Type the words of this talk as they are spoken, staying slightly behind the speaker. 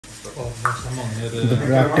The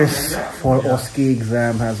practice for OSCE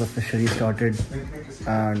exam has officially started,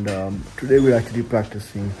 and today we're actually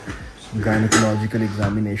practicing gynecological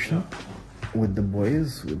examination with the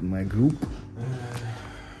boys, with my group.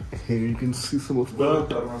 Here you can see some of that.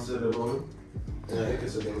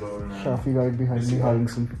 Shafi right behind me having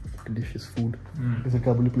some delicious food. Is it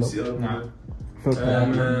kabuli pulao?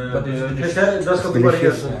 But it's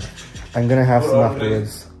delicious. I'm gonna have some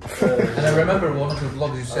afterwards. And I remember one of the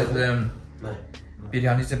vlogs you said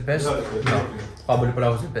biryani is the best. No, kabuli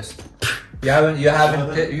pulao is the best. You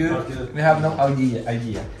have no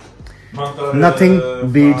idea. Nothing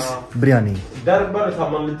beats biryani.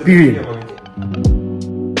 Period.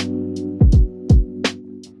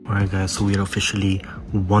 Alright guys, so we are officially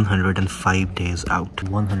 105 days out.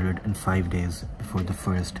 105 days before the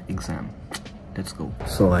first exam. Let's go.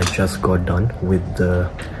 So I just got done with the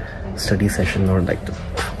study session, or like the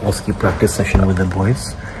OSCE practice session with the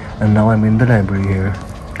boys. And now I'm in the library here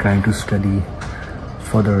trying to study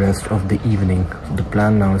for the rest of the evening. So the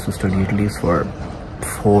plan now is to study at least for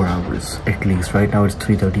 4 hours at least. Right now it's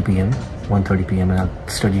 3:30 p.m, 1:30 p.m, and I'll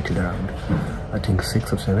study till around I think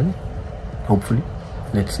 6 or 7, hopefully.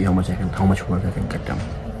 Let's see how much work I can get done.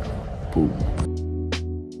 Boom.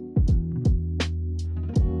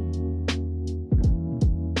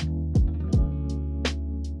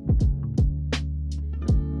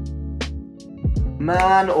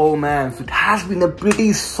 Man, oh man, so it has been a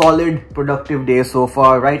pretty solid, productive day so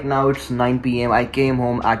far. Right now it's 9 p.m. I came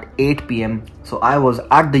home at 8 p.m. So I was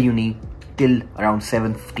at the uni till around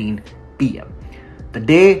 7:15 p.m. The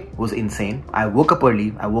day was insane. I woke up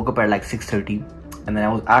early. I woke up at like 6:30. And then I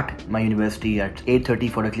was at my university at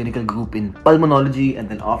 8:30 for a clinical group in pulmonology. And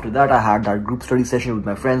then after that, I had that group study session with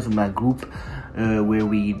my friends, with my group, where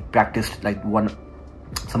we practiced like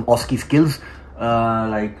some OSCE skills,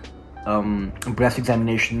 like breast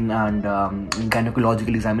examination and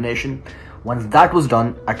gynecological examination. Once that was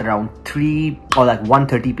done at around 3 or like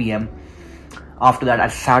 1:30 p.m, after that I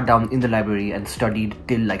sat down in the library and studied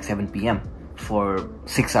till like 7 p.m. for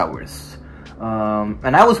 6 hours.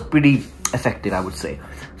 And I was pretty effective, I would say.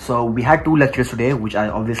 So we had 2 lectures today, which I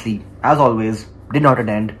obviously, as always, did not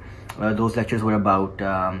attend. Those lectures were about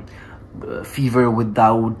fever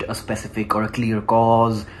without a specific or a clear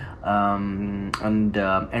cause, and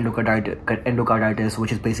endocarditis,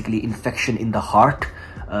 which is basically infection in the heart,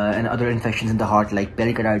 and other infections in the heart like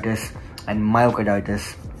pericarditis and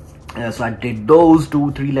myocarditis. So I did those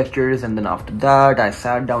 2-3 lectures, and then after that I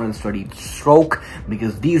sat down and studied stroke,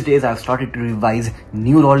 because these days I've started to revise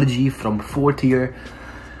neurology from 4th year.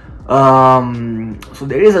 So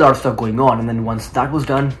there is a lot of stuff going on. And then once that was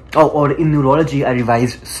done, or in neurology I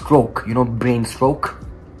revised stroke, you know, brain stroke.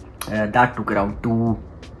 That took around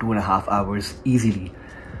 2.5 hours easily.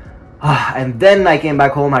 And then I came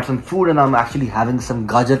back home, had some food, and I'm actually having some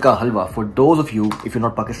gajar ka halwa. For those of you, if you're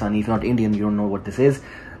not Pakistani, if you're not Indian, you don't know what this is.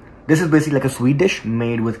 This is basically like a sweet dish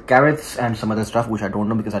made with carrots and some other stuff, which I don't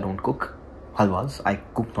know because I don't cook halwas. I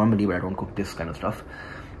cook normally, but I don't cook this kind of stuff.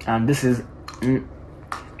 And this is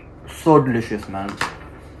so delicious, man.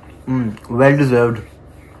 Well deserved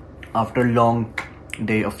after a long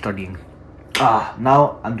day of studying.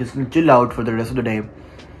 Now I'm just gonna chill out for the rest of the day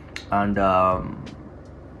and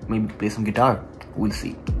maybe play some guitar. We'll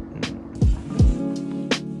see.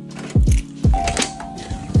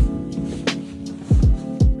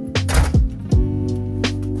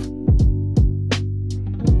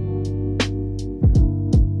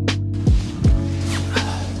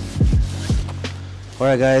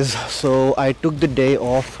 Alright guys, so I took the day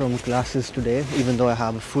off from classes today, even though I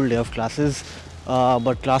have a full day of classes.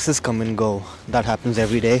 But classes come and go. That happens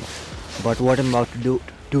every day. But what I'm about to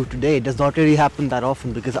do today does not really happen that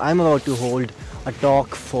often, because I'm about to hold a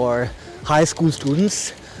talk for high school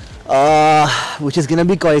students, which is gonna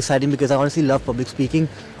be quite exciting because I honestly love public speaking.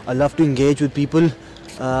 I love to engage with people.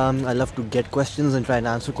 I love to get questions and try and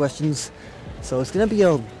answer questions. So it's gonna be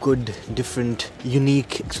a good, different,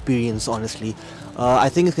 unique experience, honestly. I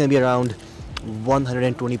think it's gonna be around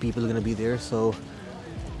 120 people are gonna be there, so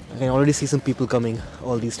I can already see some people coming,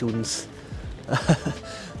 all these students.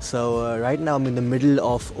 So right now I'm in the middle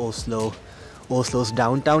of Oslo's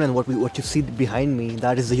downtown, and what you see behind me,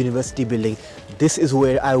 that is the university building. This is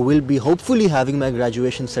where I will be hopefully having my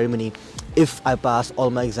graduation ceremony if I pass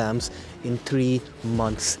all my exams in 3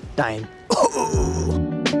 months' time.